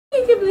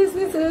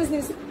listening to those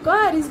news,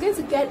 God is going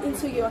to get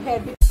into your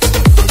head.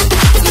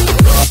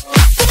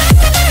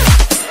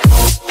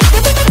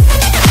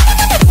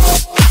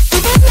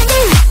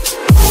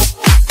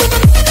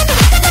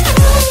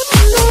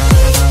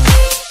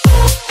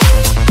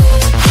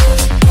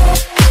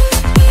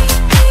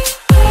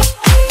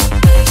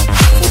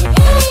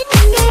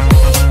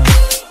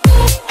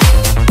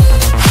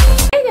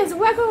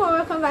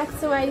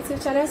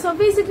 Channel. So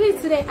basically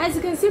today, as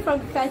you can see from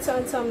the title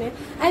and thumbnail,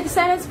 I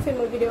decided to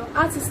film a video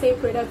how to stay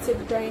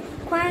productive during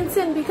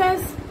quarantine,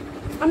 because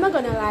I'm not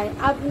gonna lie,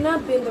 I've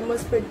not been the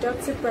most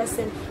productive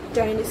person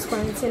during this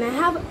quarantine. I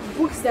have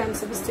books that I'm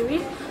supposed to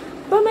read,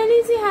 but my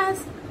lazy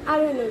has, I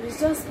don't know, it's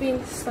just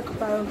been stuck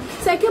up around.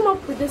 So I came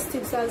up with this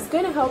tips that's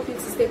gonna help you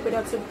to stay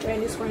productive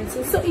during this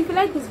quarantine. So if you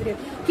like this video,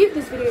 give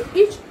this video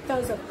each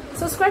thumbs up.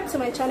 Subscribe to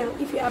my channel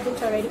if you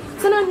haven't already.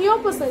 Turn on your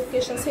post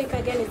notifications so you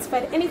can get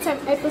notified anytime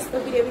I post a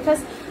video,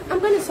 because I'm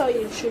going to tell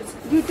you the truth.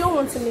 You don't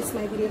want to miss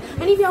my video.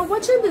 And if you are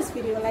watching this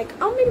video, like,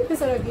 how many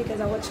percent of you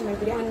guys are watching my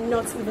video and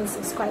not even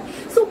subscribed?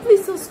 So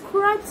please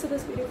subscribe to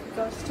this video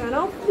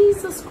channel. Please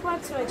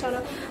subscribe to my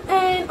channel,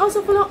 and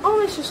also follow all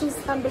my socials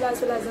and below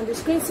as well as on the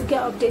screen to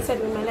get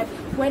updated with my life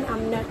when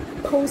I'm not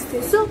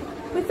posting. So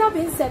with that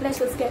being said, let's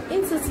just get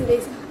into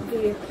today's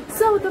video.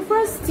 So the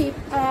first tip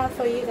I have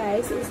for you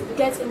guys is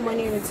get a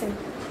money routine.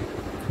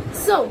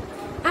 So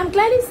I'm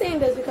gladly saying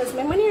this because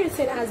my money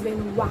routine has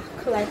been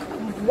whack, like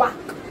whack,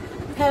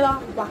 hella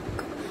whack.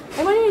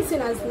 My money routine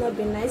has not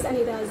been nice, and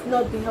it has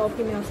not been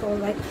helping me at all.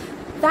 Like,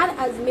 that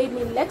has made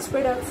me less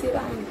productive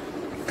and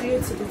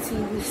glued to the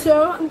TV.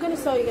 So I'm going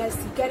to tell you guys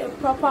to get a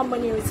proper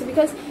money routine,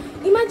 because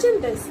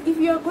imagine this: if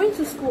you're going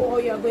to school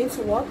or you're going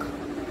to work,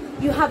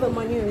 you have a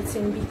money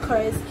routine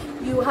because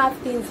you have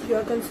things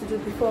you're going to do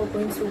before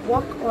going to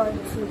work or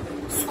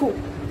to school.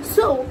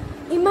 So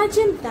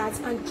imagine that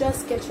and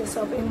just get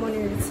yourself a money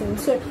routine.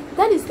 So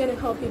that is going to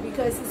help you,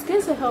 because it's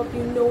going to help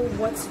you know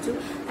what to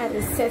do at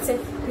a certain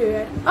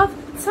period of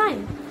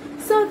time.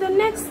 So the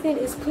next thing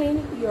is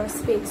clean your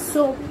space.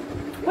 So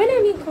when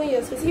I mean clean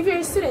your space, if you're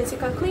a student, you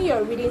can clean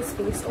your reading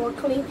space or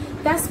clean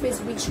that space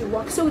which you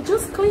work. So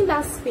just clean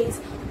that space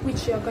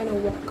which you're going to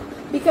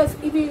work, because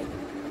if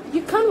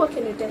you can't work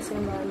in a dirty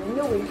environment,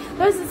 no way.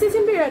 There was a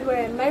certain period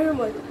where my room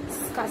was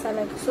scattered,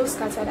 like so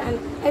scattered,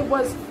 and it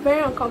was very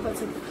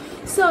uncomfortable.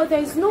 So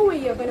there's no way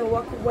you're going to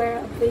work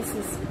where a place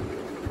is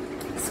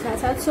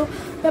scattered. So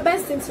the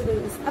best thing to do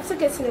is, after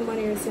getting the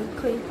money routine,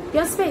 clean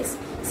your space.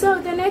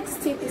 So the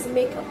next tip is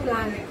make a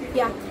plan.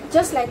 Yeah,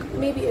 just like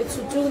maybe a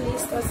to-do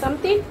list or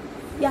something.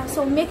 Yeah,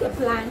 so make a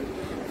plan.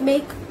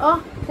 Make a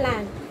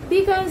plan,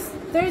 because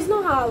there is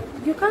no how.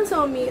 You can't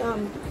tell me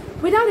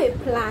without a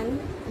plan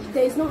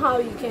there is no how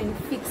you can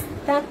fix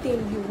that thing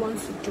you want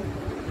to do.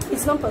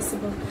 It's not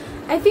possible.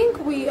 I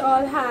think we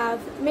all have,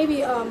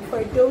 maybe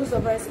for those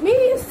of us,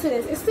 maybe a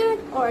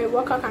student or a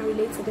worker can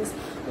relate to this.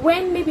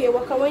 When maybe a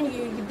worker, when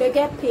they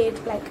get paid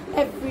like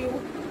every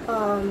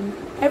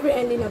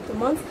ending of the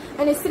month,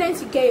 and a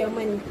student, you get your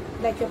money,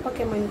 like your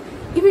pocket money.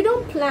 If you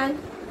don't plan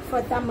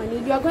for that money,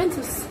 you are going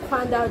to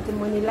squander the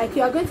money, like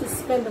you are going to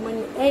spend the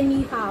money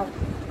anyhow.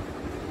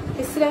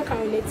 A student can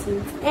relate to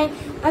it. And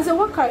as a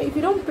worker, if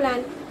you don't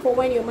plan for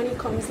when your money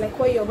comes, like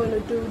what you're going to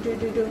do,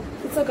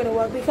 it's not going to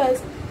work.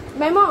 Because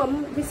my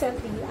mom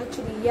recently,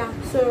 actually, yeah,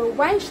 so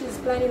while she's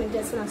planning on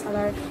getting her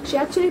salary, she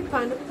actually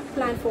planned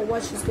for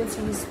what she's going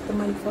to use the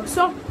money for.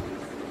 So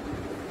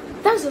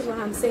that's just what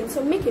I'm saying.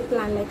 So make a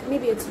plan, like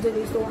maybe a to-do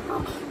list, or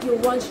how you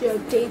want your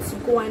day to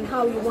go and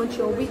how you want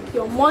your week,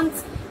 your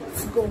month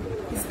to go.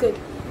 It's good.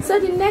 So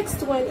the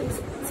next one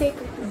is take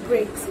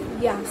breaks.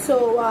 Yeah,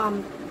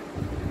 so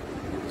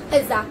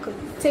exactly,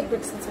 take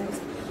breaks sometimes.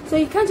 So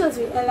you can't just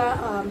be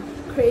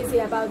crazy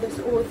about this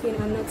whole thing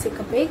and not take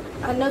a break.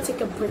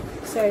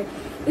 Sorry,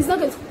 it's not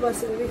going to be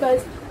possible,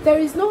 because there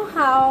is no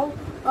how.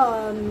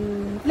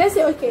 Let's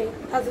say, okay,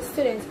 as a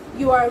student,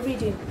 you are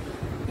reading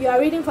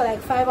for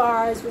like 5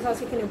 hours without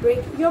taking a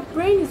break. Your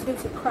brain is going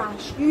to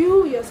crash.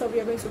 You yourself,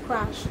 you're going to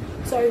crash.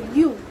 Sorry,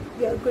 you're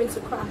going to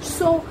crash.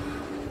 So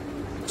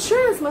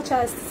try as much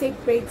as to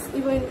take breaks,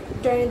 even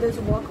during this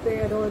work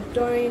period or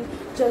during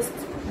just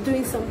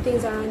doing some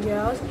things around your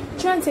house.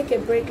 Try and take a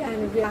break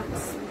and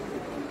relax.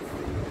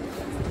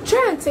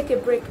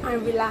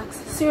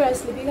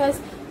 Seriously, because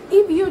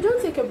if you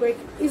don't take a break,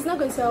 it's not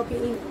going to help you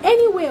in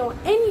any way or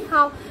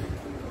anyhow.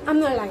 I'm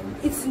not lying,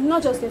 it's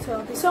not just going to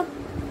help you. So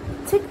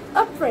take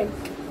a break.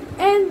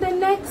 And the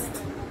next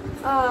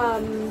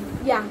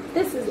yeah,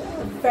 this is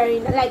very,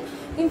 like,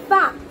 in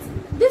fact,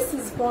 this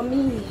is for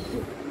me.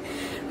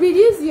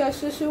 Reduce your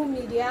social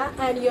media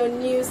and your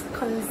news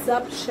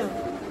consumption.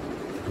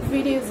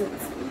 Reduce it.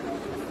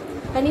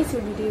 I need to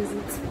reduce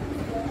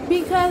it,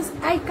 because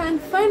I can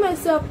find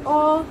myself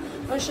all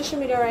on social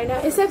media right now,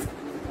 except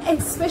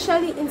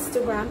especially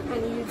Instagram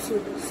and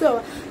YouTube.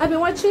 So I've been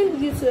watching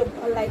YouTube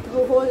like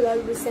a whole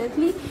lot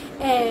recently,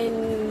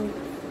 and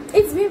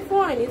it's been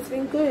fun, it's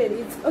been good,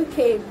 it's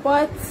okay,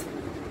 but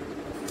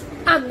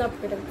I'm not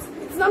productive.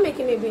 It's not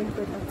making me being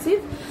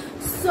productive.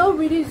 So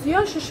reduce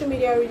your social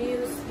media,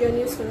 reduce your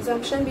news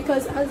consumption,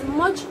 because as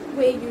much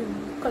way you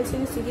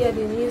continue to hear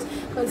the news,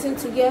 continue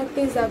to hear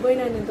things that are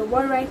going on in the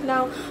world right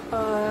now.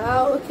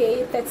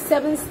 Okay,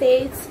 37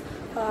 states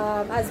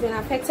has been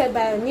affected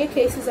by new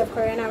cases of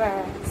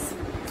coronavirus.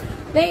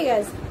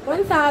 Lagos,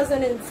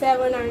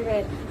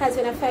 1,700 has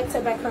been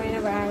affected by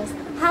coronavirus.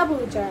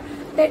 Abuja,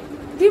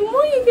 the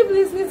more you keep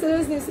listening to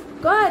those news,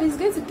 God is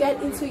going to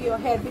get into your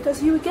head,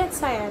 because you will get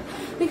tired.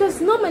 Because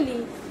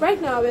normally,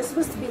 right now, we're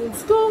supposed to be in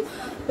school,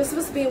 we're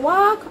supposed to be in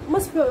work.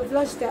 Most people have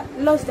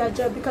lost their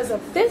job because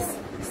of this.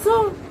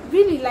 So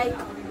really, like,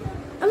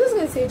 I'm just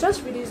going to say,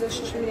 just reduce your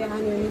social media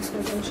and your news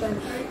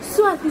consumption,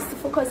 so at least to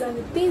focus on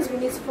the things we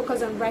need to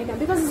focus on right now,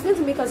 because it's going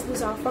to make us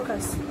lose our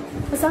focus.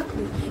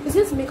 Exactly, it's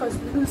going to make us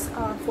lose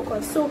our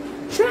focus. So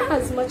try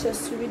as much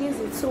as to reduce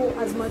it, so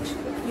as much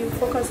you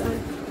focus on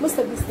most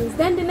of these things.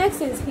 Then the next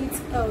thing is eat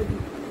healthy.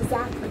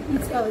 Exactly,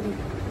 eat healthy.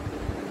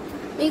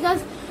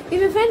 Because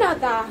if you find out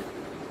that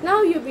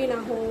now you're being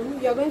at home,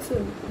 you're going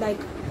to like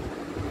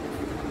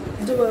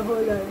do a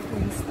whole lot of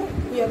things.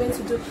 You're going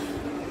to do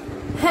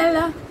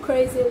hella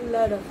crazy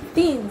lot of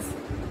things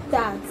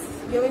that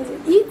you're going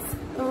to eat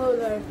a whole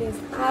lot of things.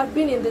 I've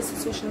been in this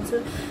situation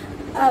too.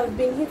 I've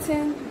been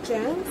eating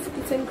junks,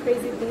 eating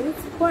crazy things,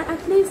 but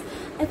at least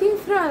I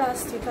think throughout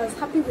last week I was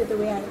happy with the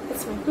way I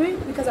ate my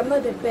food, because I'm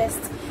not the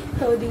best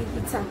healthy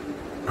eater.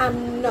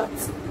 I'm not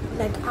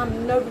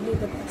really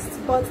the best,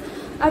 but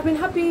I've been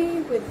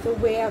happy with the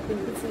way I've been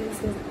eating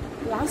since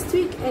last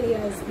week, and it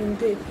has been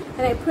good,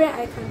 and I pray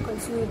I can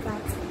continue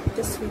that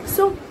this week.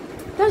 So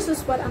that's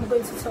just what I'm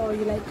going to tell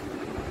you. Like,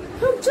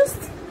 help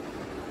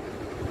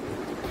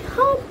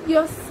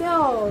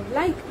yourself.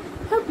 Like,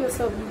 help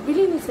yourself. You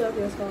really need to help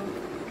yourself.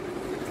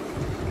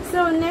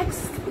 So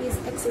next is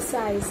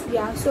exercise.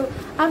 Yeah, so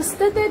I've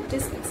started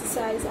this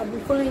exercise. I've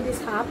been following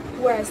this app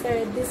where I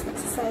started this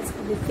exercise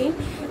for the thing,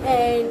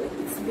 and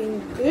it's been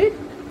good.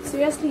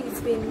 Seriously, it's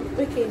been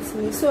okay to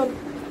me. So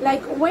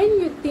like, when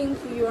you think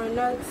you are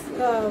not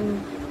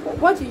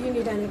what do you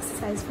need an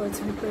exercise for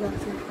to be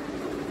productive?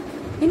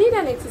 You need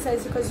an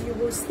exercise because you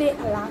will stay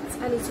alert,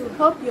 and it will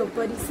help your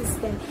body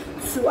system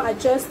to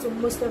adjust to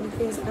most of the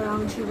things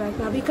around you right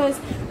now. Because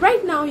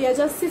right now you're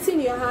just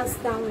sitting your ass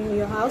down in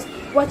your house,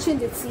 watching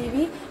the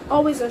TV,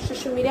 always on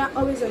social media,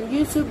 always on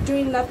YouTube,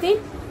 doing nothing.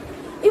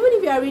 Even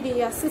if you are reading,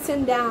 you're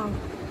sitting down.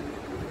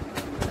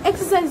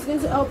 Exercise is going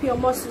to help your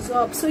muscles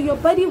up, so your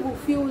body will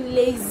feel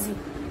lazy.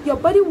 Your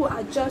body will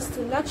adjust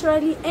to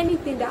naturally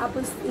anything that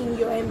happens in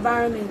your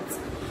environment.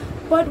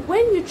 But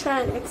when you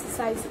try and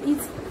exercise, it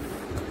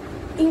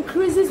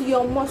increases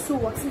your muscle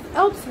works, it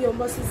helps your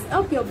muscles,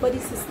 help your body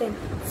system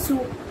to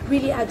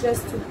really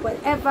adjust to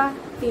whatever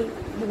thing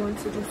you want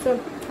to do. So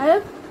I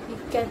hope you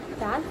get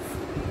that.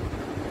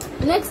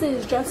 The next thing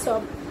is dress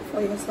up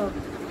for yourself.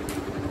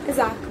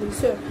 Exactly,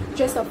 so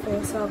dress up for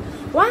yourself.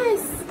 Why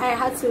I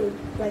had to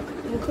like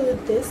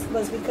include this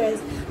was because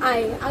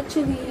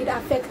it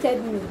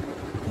affected me.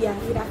 Yeah,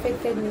 it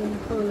affected me a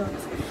whole lot.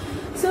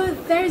 So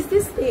there is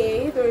this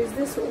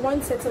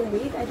one certain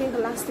week, I think the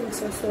last 2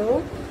 weeks or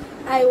so,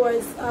 I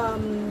was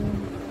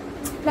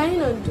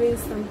planning on doing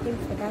something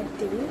for that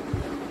day,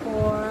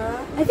 or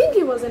I think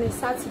it was on a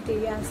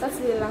Saturday. Yeah,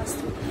 Saturday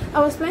last week. I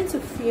was planning to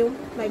film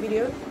my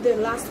video, the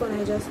last one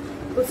I just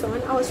put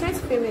on. I was trying to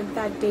film it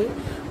that day,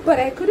 but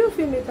I couldn't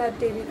film it that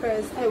day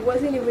because I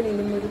wasn't even in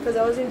the mood, because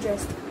I wasn't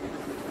dressed.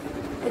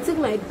 I took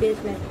my bait,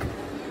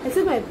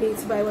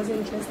 but I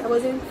wasn't dressed. I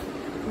wasn't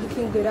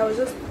looking good. I was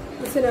just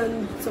putting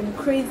on some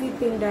crazy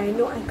thing that I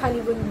know I can't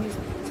even use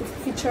to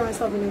feature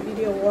myself in a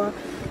video. Or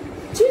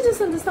do you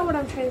just understand what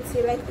I'm trying to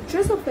say? Like,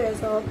 dress up for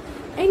yourself.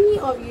 Any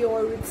of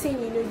your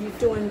routine you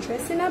do on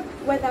dressing up,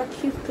 whether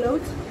cute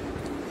clothes,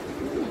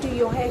 do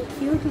your hair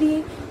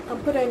cutely,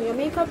 and put on your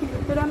makeup. If you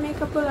put on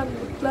makeup, put on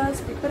lip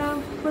gloss, put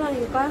on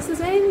your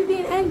glasses,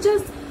 anything, and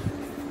just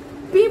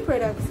be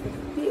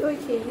productive. Be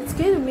okay. It's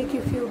going to make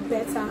you feel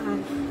better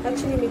and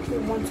actually make you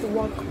want to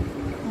work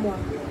more.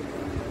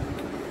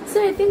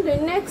 So I think the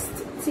next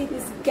tip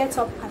is get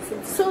up at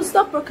it. So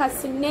stop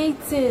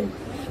procrastinating.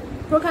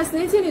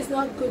 Procrastinating is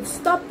not good.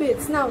 Stop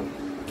it now.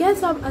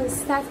 Get up and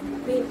start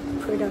being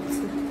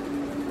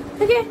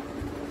productive. Okay,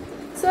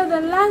 so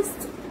the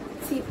last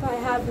tip I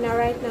have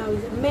right now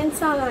is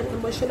mental and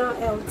emotional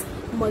health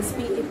must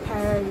be a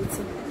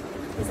priority.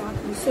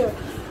 Exactly. So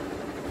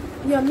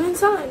your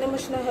mental and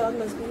emotional health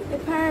must be a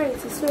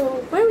priority.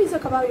 So when we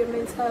talk about your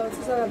mental health,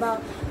 it's all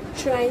about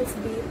trying to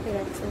be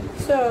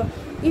productive. So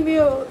if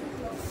you're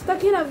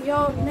talking of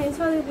your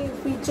mental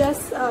health, we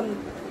just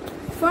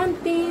fun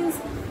things,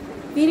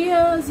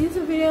 videos,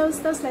 YouTube videos,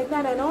 stuff like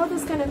that, and all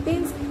those kind of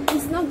things,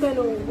 it's not going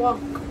to work.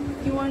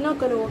 You are not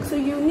going to work. So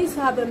you need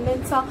to have a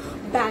mental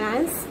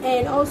balance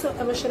and also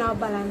emotional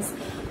balance.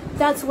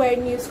 That's where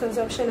news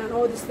consumption and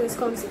all these things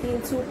comes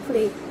into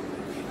play.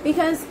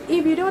 Because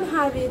if you don't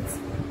have it,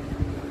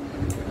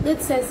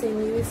 that says in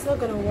you, it's not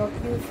going to work.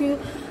 You feel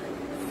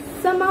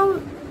somehow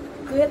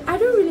good. I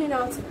don't really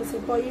know how to put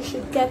it, but you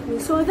should get me.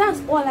 So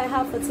that's all I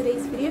have for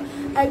today's video.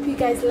 I hope you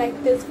guys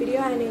like this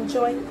video and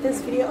enjoy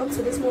this video up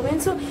to this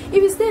moment. So if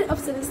you stayed up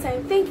to this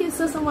time, thank you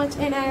so much,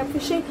 and I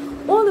appreciate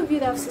all of you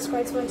that have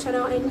subscribed to my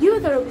channel and you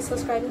that will be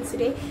subscribing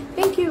today.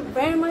 Thank you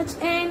very much,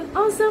 and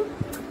also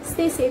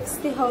stay safe,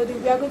 stay healthy.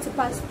 We are going to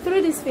pass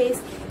through this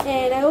phase,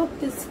 and I hope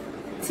these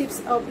tips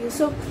help you.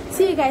 So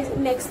see you guys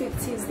next week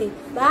Tuesday.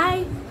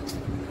 Bye.